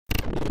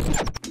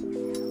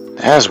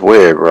That's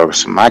weird, bro.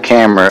 So my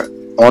camera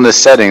on the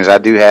settings, I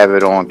do have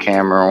it on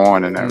camera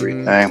on and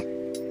everything,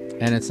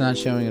 and it's not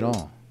showing at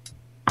all.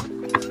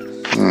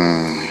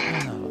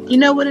 You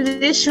know what?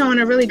 It is showing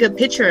a really good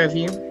picture of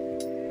you.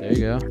 There you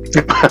go.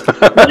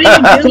 What are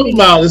you doing?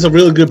 It's a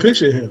really good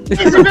picture of him.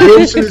 It's a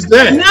really good is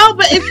that? No,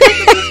 but it's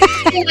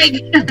like.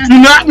 Do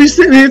not be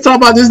sitting here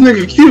talking about this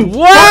nigga cute.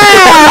 Wow!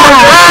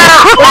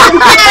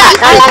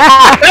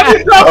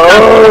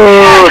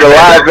 Oh, the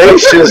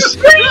libations is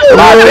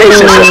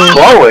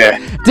flowing.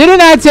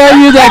 Didn't I tell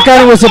you that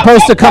gun was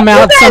supposed to come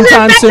out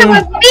sometime soon?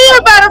 With me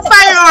about a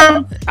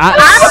firearm.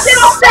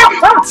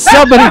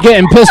 Somebody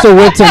getting pistol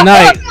whipped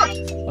tonight.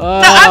 No,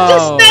 I'm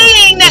just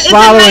saying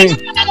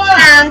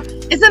that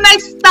it's a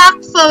nice stock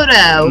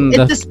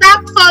photo. The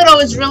stock photo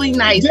is really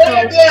nice.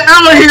 I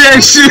don't hear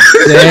that shit.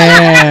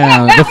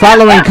 Damn. The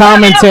following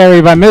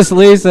commentary by Miss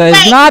Lisa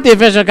is not the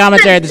official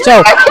commentary of the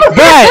show,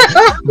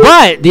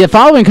 but the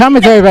following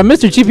commentary by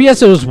Mr.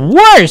 GPS was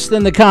worse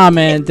than the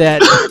comment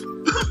that.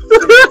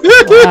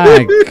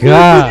 My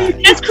God.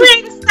 Let's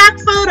create a stock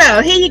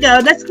photo. Here you go.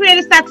 Let's create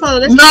a stock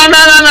photo. No.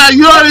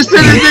 You already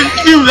said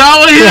it's cute. I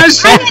don't hear that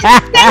shit.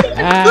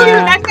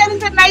 That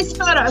is a nice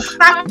photo.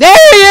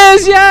 There he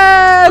is.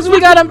 Yes, we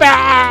got him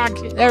back.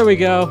 There we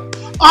go.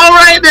 All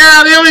right,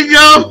 now there we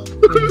go.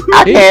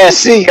 I can't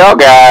see y'all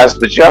guys,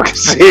 but y'all can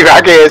see me.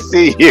 I can't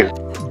see you.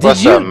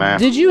 What's up, man?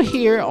 Did you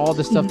hear all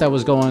the stuff that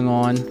was going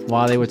on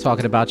while she was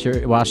talking about your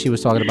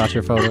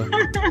photo?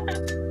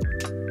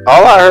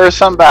 All I heard is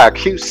something about a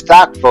cute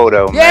stock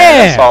photo, man.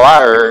 Yeah. That's all I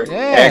heard.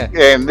 Yeah.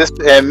 And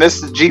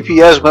Mr.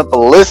 GPS went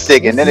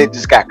ballistic, and then it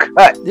just got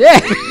cut. Yeah.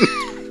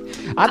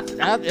 I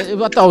thought it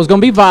was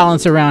going to be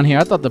violence around here.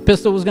 I thought the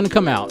pistol was going to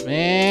come out.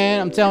 Man,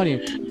 I'm telling you.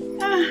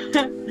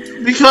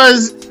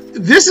 Because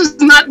this is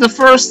not the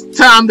first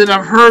time that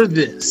I've heard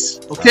this,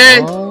 okay?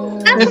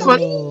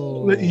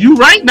 You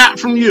right, not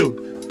from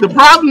you. The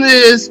problem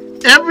is,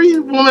 every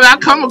woman I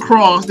come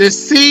across that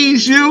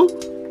sees you,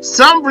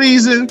 some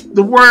reason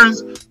the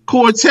words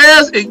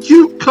Cortez and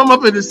cute come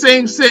up in the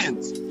same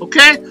sentence.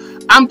 Okay,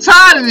 I'm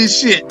tired of this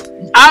shit.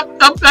 I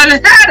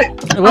had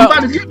it. I'm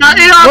about to get my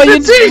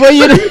AR-15.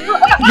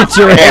 Get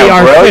your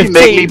AR-15. Bro, you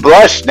make me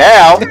blush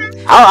now.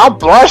 I'm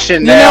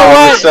blushing now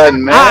all of a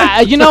sudden,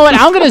 man. You know what?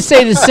 I'm going to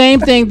say the same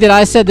thing that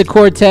I said to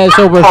Cortez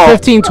over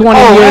 15, 20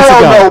 years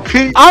ago.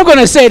 I'm going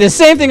to say the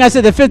same thing I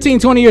said to 15,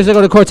 20 years ago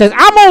to Cortez.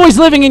 I'm always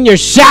living in your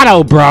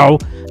shadow, bro.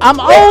 I'm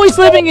always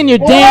living in your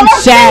damn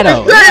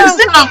shadow.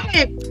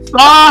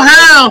 Oh,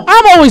 hell.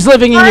 I'm always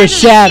living in your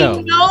shadow.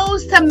 He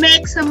knows to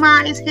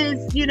maximize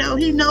his, he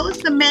knows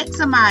to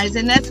maximize,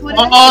 and that's what.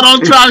 Oh,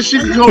 don't try to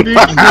shoot go.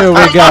 Here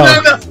we go.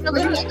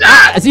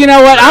 You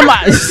know what?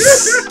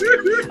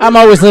 I'm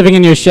always living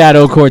in your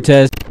shadow,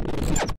 Cortez.